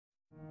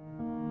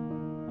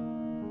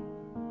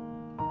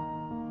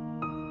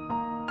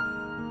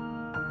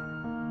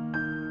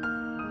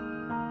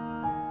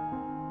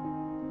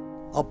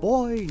A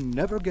boy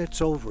never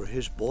gets over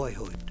his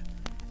boyhood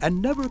and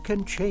never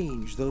can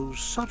change those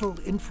subtle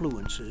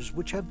influences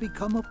which have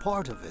become a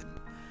part of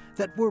him,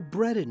 that were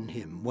bred in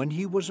him when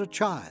he was a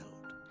child.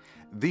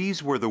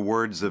 These were the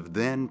words of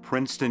then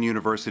Princeton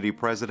University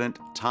President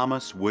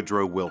Thomas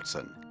Woodrow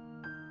Wilson.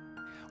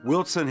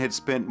 Wilson had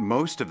spent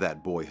most of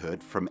that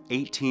boyhood from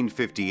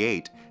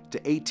 1858 to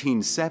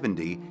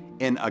 1870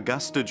 in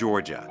Augusta,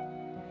 Georgia.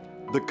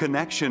 The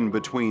connection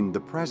between the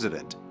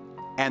president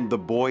and the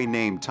boy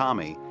named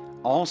Tommy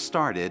all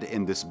started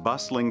in this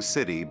bustling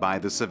city by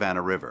the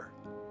Savannah River.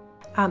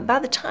 By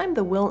the time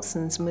the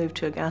Wilsons moved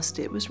to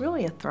Augusta, it was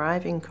really a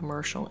thriving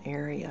commercial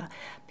area.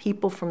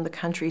 People from the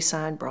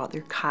countryside brought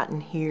their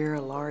cotton here,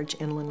 a large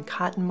inland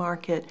cotton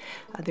market.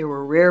 There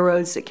were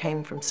railroads that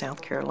came from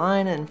South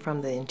Carolina and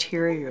from the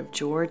interior of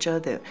Georgia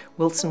that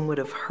Wilson would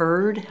have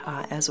heard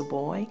as a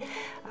boy.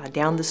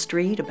 Down the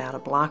street, about a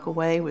block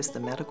away, was the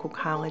Medical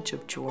College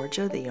of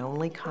Georgia, the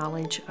only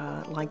college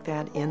like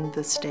that in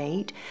the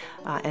state.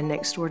 And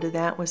next door to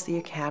that was the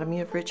Academy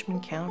of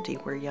Richmond County,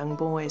 where young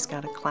boys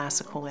got a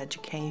classical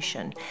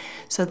education.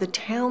 So the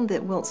town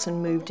that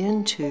Wilson moved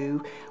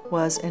into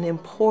was an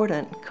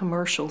important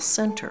commercial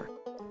center.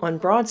 On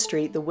Broad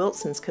Street, the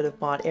Wilsons could have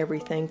bought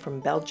everything from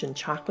Belgian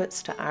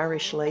chocolates to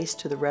Irish lace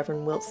to the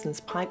Reverend Wilson's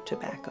pipe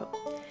tobacco.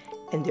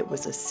 And it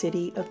was a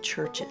city of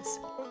churches.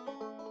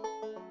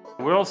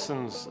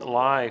 Wilson's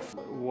life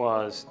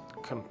was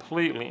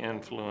completely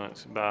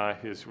influenced by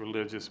his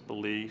religious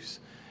beliefs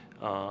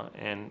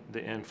and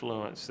the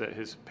influence that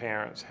his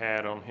parents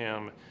had on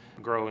him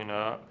growing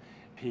up.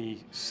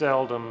 He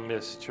seldom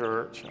missed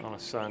church on a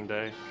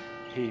Sunday.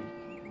 He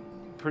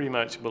pretty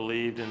much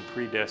believed in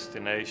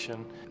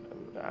predestination.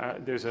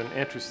 There's an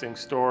interesting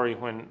story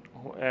when,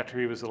 after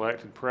he was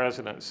elected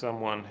president,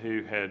 someone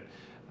who had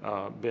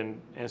been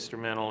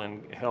instrumental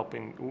in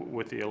helping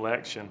with the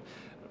election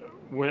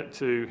went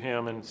to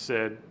him and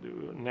said,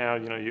 now,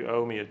 you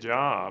owe me a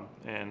job,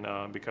 and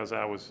because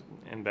I was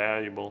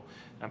invaluable.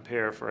 I'm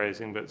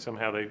paraphrasing, but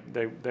somehow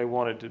they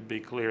wanted to be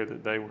clear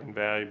that they were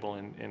invaluable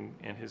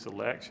in his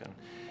election.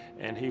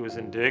 And he was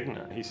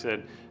indignant. He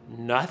said,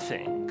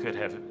 nothing could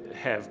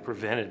have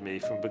prevented me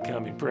from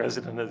becoming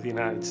president of the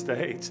United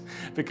States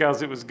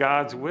because it was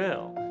God's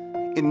will.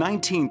 In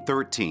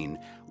 1913,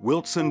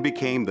 Wilson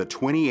became the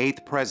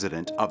 28th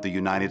president of the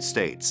United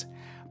States.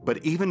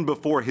 But even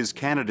before his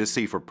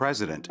candidacy for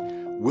president,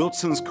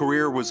 Wilson's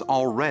career was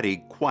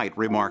already quite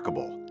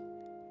remarkable.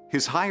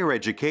 His higher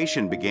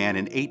education began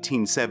in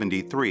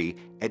 1873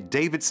 at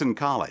Davidson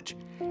College,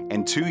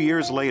 and 2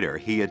 years later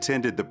he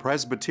attended the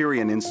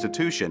Presbyterian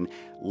institution,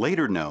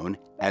 later known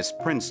as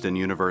Princeton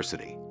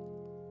University.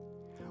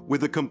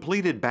 With a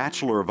completed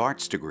Bachelor of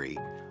Arts degree,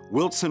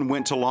 Wilson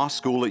went to law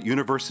school at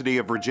University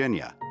of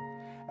Virginia.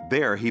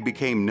 There he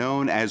became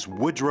known as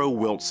Woodrow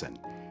Wilson,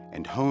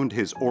 and honed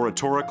his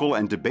oratorical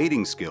and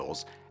debating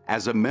skills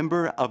as a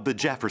member of the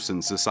Jefferson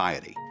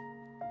Society.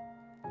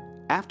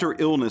 After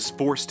illness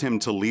forced him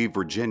to leave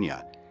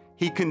Virginia,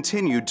 he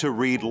continued to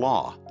read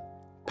law,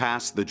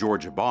 passed the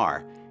Georgia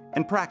bar,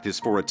 and practice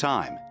for a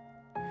time.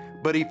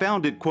 But he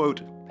found it,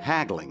 quote,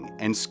 haggling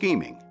and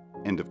scheming,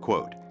 end of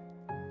quote.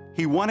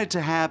 He wanted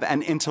to have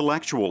an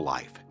intellectual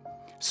life,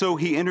 so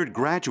he entered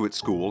graduate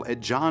school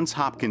at Johns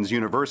Hopkins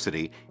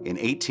University in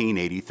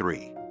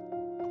 1883.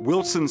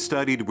 Wilson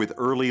studied with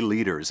early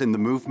leaders in the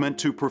movement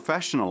to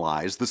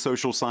professionalize the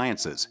social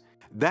sciences.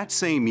 That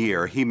same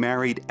year, he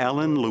married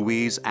Ellen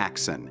Louise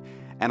Axon,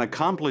 an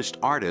accomplished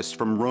artist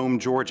from Rome,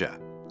 Georgia.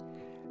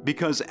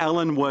 Because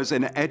Ellen was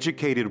an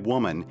educated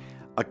woman,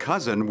 a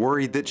cousin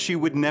worried that she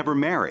would never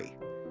marry.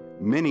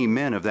 Many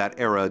men of that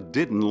era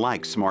didn't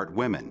like smart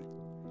women,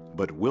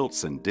 but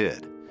Wilson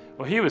did.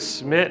 Well, he was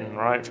smitten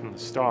right from the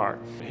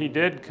start. He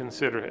did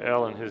consider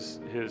Ellen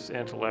his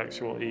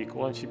intellectual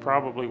equal, and she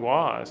probably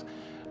was.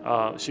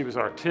 She was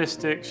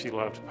artistic, she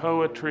loved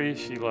poetry,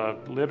 she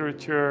loved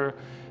literature.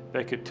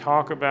 They could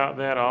talk about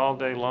that all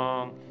day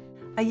long.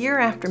 A year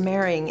after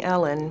marrying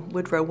Ellen,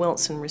 Woodrow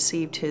Wilson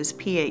received his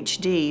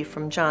PhD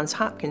from Johns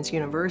Hopkins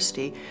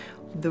University,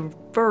 the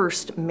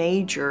first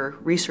major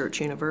research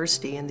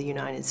university in the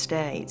United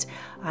States.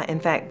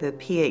 In fact, the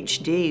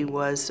PhD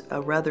was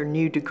a rather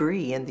new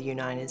degree in the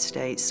United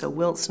States, so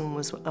Wilson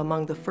was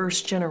among the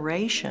first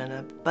generation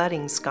of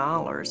budding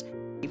scholars.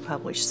 He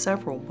published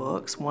several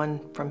books, one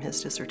from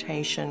his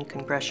dissertation,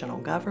 Congressional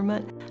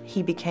Government.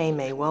 He became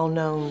a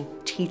well-known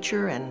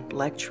teacher and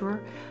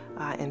lecturer.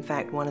 In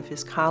fact, one of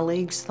his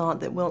colleagues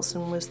thought that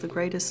Wilson was the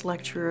greatest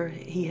lecturer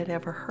he had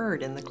ever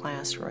heard in the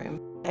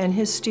classroom. And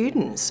his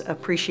students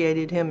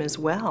appreciated him as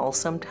well,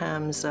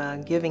 sometimes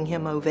giving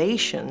him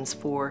ovations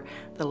for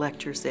the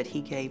lectures that he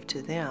gave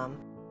to them.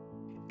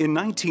 In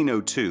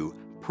 1902,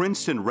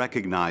 Princeton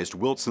recognized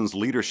Wilson's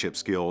leadership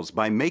skills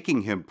by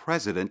making him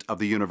president of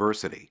the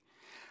university.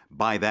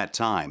 By that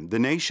time, the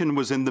nation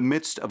was in the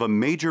midst of a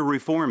major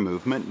reform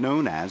movement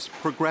known as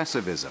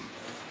progressivism.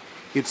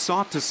 It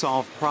sought to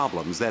solve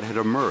problems that had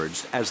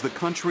emerged as the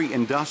country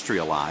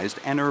industrialized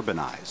and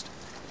urbanized.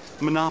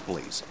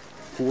 Monopolies,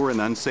 poor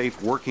and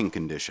unsafe working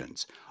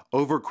conditions,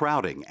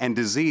 Overcrowding and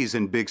disease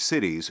in big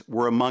cities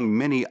were among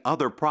many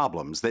other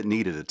problems that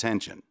needed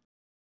attention.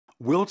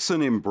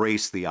 Wilson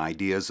embraced the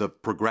ideas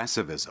of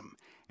progressivism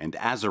and,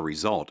 as a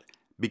result,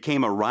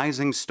 became a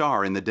rising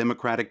star in the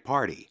Democratic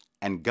Party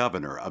and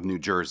governor of New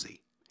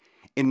Jersey.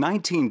 In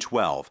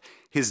 1912,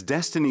 his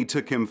destiny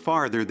took him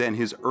farther than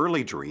his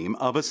early dream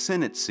of a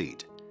Senate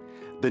seat.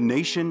 The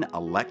nation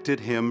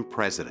elected him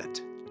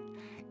president.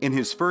 In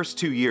his first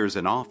 2 years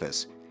in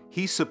office,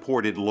 he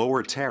supported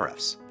lower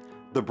tariffs,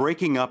 the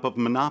breaking up of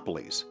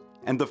monopolies,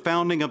 and the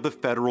founding of the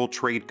Federal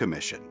Trade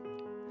Commission.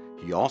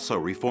 He also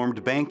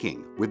reformed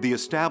banking with the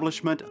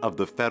establishment of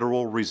the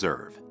Federal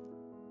Reserve.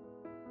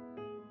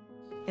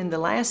 In the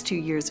last 2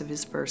 years of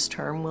his first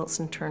term,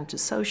 Wilson turned to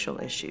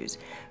social issues.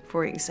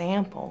 For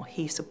example,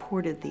 he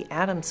supported the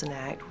Adamson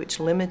Act, which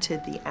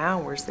limited the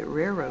hours that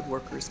railroad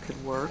workers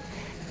could work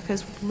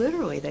because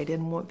literally they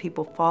didn't want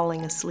people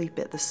falling asleep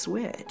at the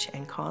switch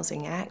and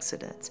causing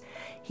accidents.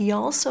 He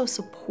also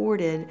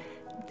supported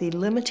the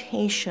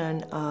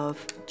limitation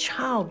of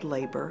child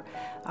labor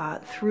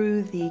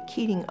through the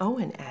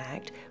Keating-Owen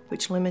Act,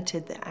 which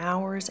limited the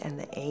hours and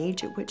the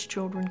age at which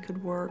children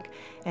could work,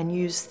 and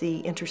used the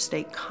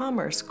Interstate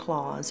Commerce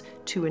Clause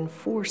to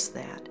enforce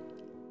that.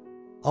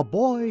 A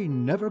boy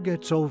never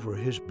gets over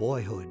his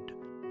boyhood.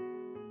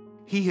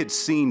 He had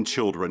seen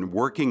children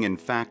working in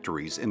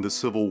factories in the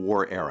Civil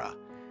War era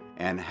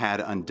and had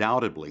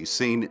undoubtedly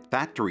seen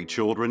factory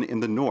children in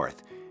the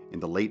North in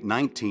the late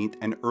 19th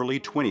and early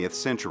 20th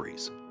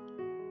centuries.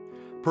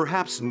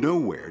 Perhaps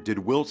nowhere did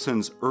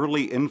Wilson's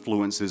early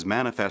influences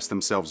manifest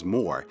themselves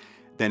more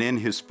than in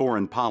his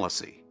foreign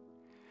policy.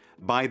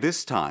 By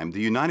this time,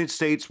 the United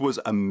States was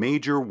a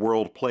major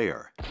world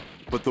player,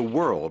 but the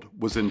world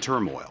was in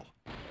turmoil.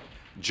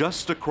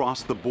 Just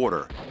across the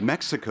border,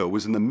 Mexico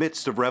was in the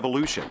midst of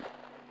revolution,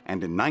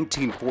 and in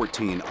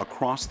 1914,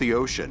 across the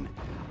ocean,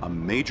 a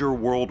major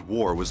world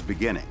war was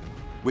beginning,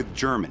 with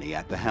Germany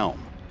at the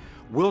helm.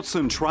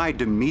 Wilson tried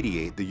to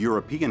mediate the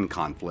European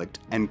conflict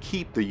and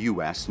keep the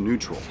U.S.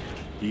 neutral.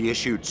 He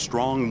issued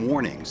strong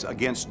warnings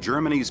against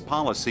Germany's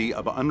policy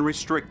of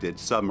unrestricted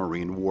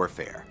submarine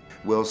warfare.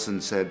 Wilson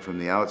said from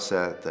the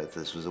outset that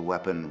this was a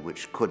weapon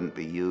which couldn't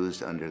be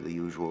used under the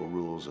usual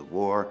rules of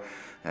war.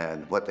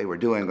 And what they were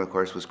doing, of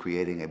course, was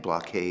creating a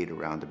blockade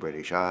around the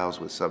British Isles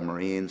with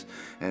submarines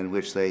in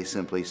which they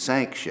simply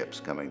sank ships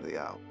coming to the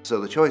Isles. So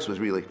the choice was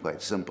really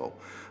quite simple.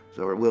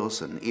 So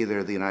Wilson,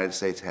 either the United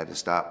States had to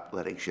stop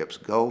letting ships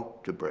go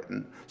to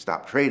Britain,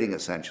 stop trading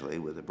essentially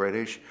with the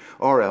British,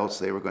 or else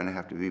they were going to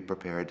have to be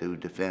prepared to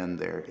defend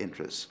their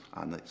interests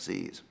on the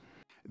seas.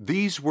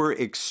 These were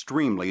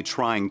extremely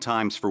trying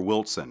times for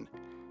Wilson.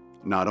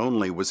 Not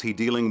only was he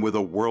dealing with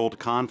a world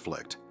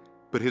conflict,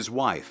 but his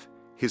wife,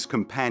 his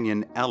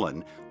companion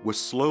Ellen, was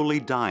slowly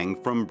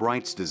dying from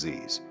Bright's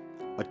disease,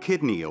 a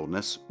kidney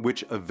illness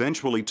which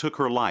eventually took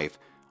her life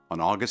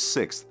on August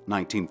 6,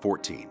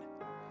 1914.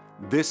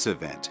 This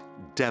event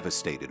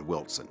devastated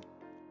Wilson.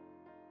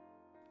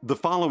 The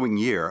following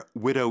year,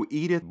 widow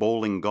Edith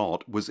Bowling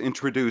Galt was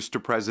introduced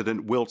to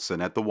President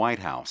Wilson at the White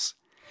House.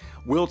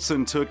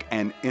 Wilson took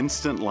an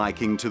instant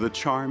liking to the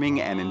charming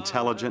and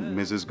intelligent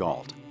Mrs.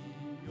 Galt.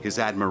 His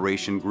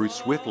admiration grew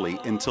swiftly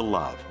into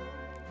love.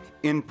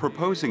 In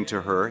proposing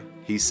to her,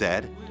 he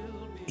said,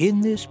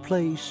 "In this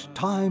place,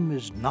 time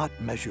is not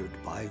measured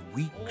by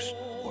weeks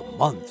or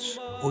months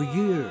or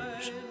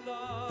years,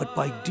 but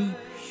by deep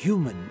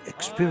human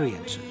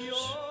experiences."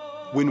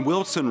 When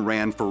Wilson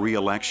ran for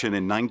re-election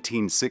in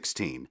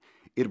 1916,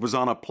 it was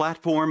on a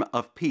platform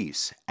of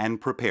peace and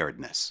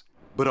preparedness.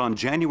 But on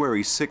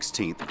January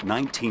 16,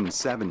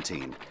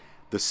 1917,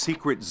 the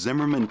secret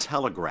Zimmerman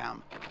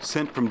telegram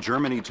sent from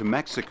Germany to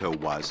Mexico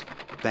was,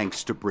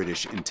 thanks to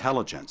British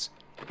intelligence,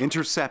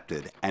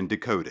 intercepted and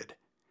decoded.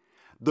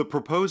 The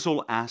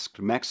proposal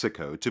asked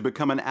Mexico to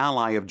become an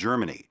ally of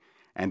Germany,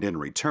 and in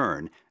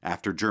return,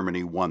 after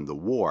Germany won the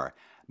war,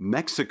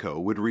 Mexico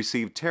would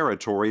receive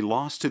territory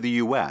lost to the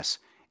U.S.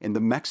 in the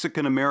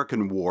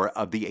Mexican-American War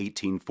of the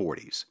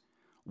 1840s.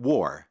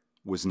 War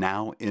was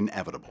now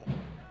inevitable.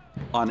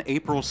 On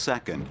April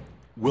 2nd,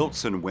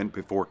 Wilson went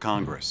before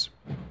Congress.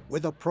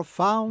 With a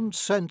profound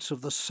sense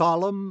of the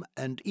solemn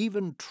and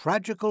even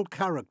tragical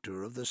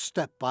character of the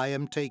step I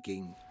am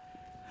taking,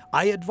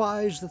 I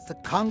advise that the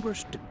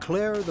Congress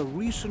declare the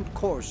recent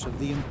course of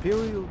the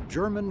Imperial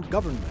German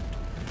government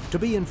to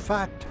be in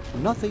fact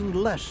nothing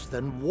less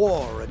than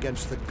war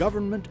against the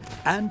government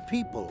and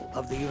people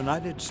of the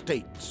United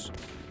States.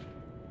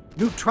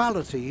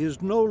 Neutrality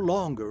is no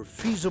longer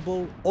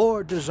feasible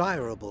or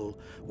desirable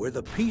where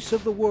the peace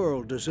of the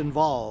world is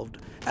involved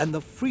and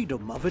the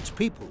freedom of its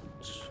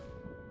peoples.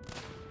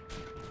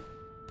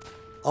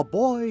 A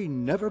boy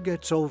never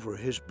gets over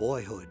his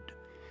boyhood.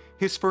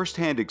 His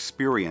first-hand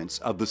experience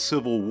of the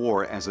Civil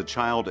War as a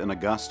child in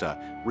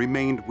Augusta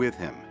remained with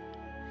him.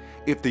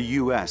 If the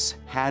U.S.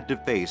 had to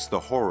face the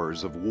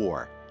horrors of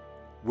war,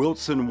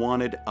 Wilson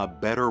wanted a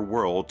better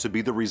world to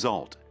be the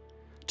result,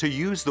 to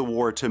use the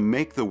war to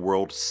make the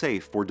world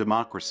safe for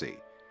democracy,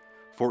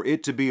 for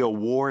it to be a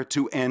war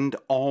to end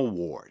all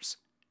wars.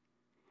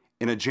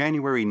 In a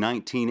January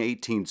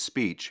 1918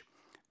 speech,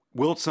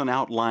 Wilson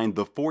outlined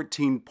the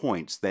 14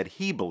 points that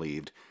he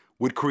believed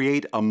would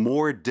create a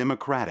more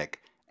democratic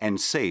and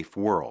safe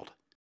world.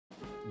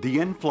 The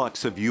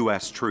influx of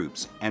U.S.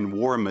 troops and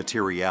war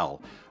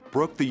materiel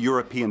broke the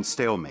European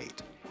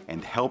stalemate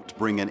and helped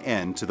bring an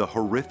end to the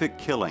horrific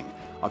killing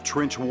of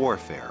trench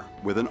warfare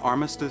with an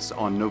armistice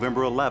on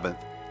November 11,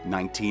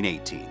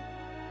 1918.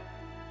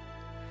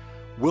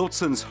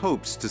 Wilson's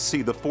hopes to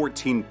see the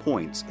 14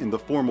 points in the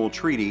formal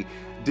treaty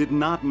did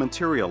not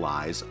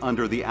materialize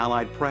under the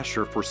Allied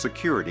pressure for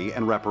security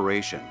and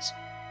reparations.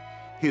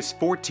 His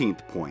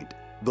 14th point,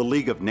 the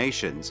League of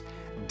Nations,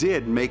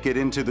 did make it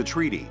into the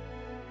treaty,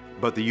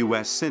 but the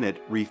U.S.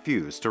 Senate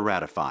refused to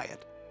ratify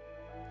it.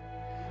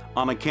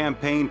 On a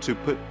campaign to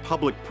put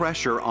public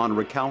pressure on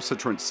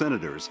recalcitrant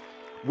senators,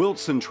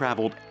 Wilson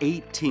traveled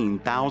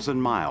 18,000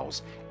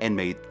 miles and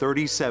made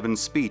 37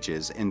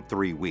 speeches in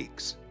 3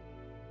 weeks.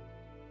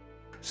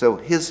 So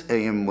his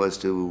aim was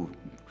to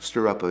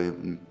stir up a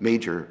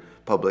major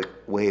public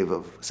wave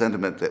of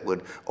sentiment that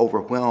would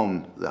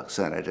overwhelm the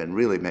Senate and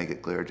really make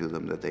it clear to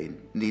them that they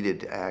needed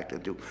to act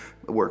and to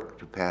work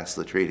to pass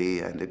the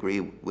treaty and agree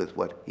with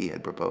what he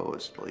had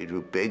proposed. He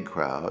drew big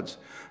crowds.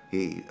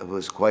 He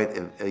was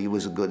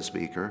a good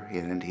speaker,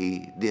 and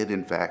he did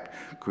in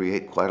fact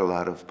create quite a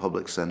lot of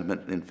public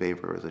sentiment in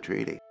favor of the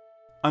treaty.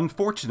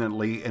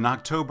 Unfortunately, in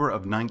October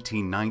of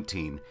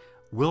 1919,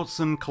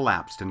 Wilson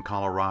collapsed in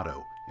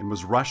Colorado and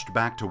was rushed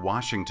back to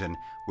Washington,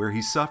 where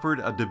he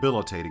suffered a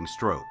debilitating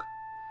stroke.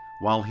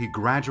 While he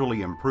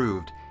gradually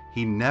improved,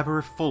 he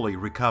never fully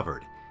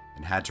recovered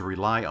and had to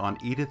rely on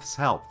Edith's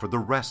help for the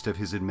rest of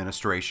his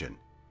administration.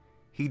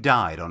 He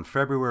died on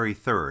February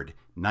 3,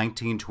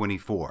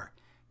 1924,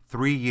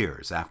 3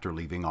 years after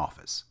leaving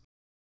office.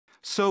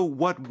 So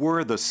what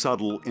were the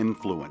subtle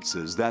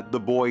influences that the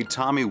boy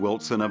Tommy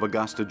Wilson of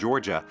Augusta,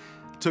 Georgia,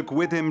 took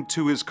with him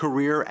to his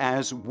career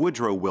as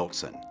Woodrow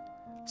Wilson,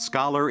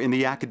 scholar in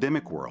the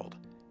academic world,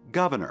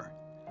 governor,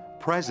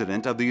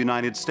 President of the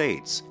United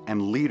States,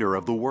 and leader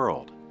of the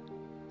world?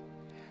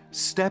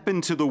 Step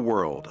into the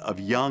world of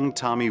young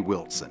Tommy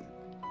Wilson,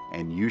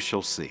 and you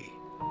shall see.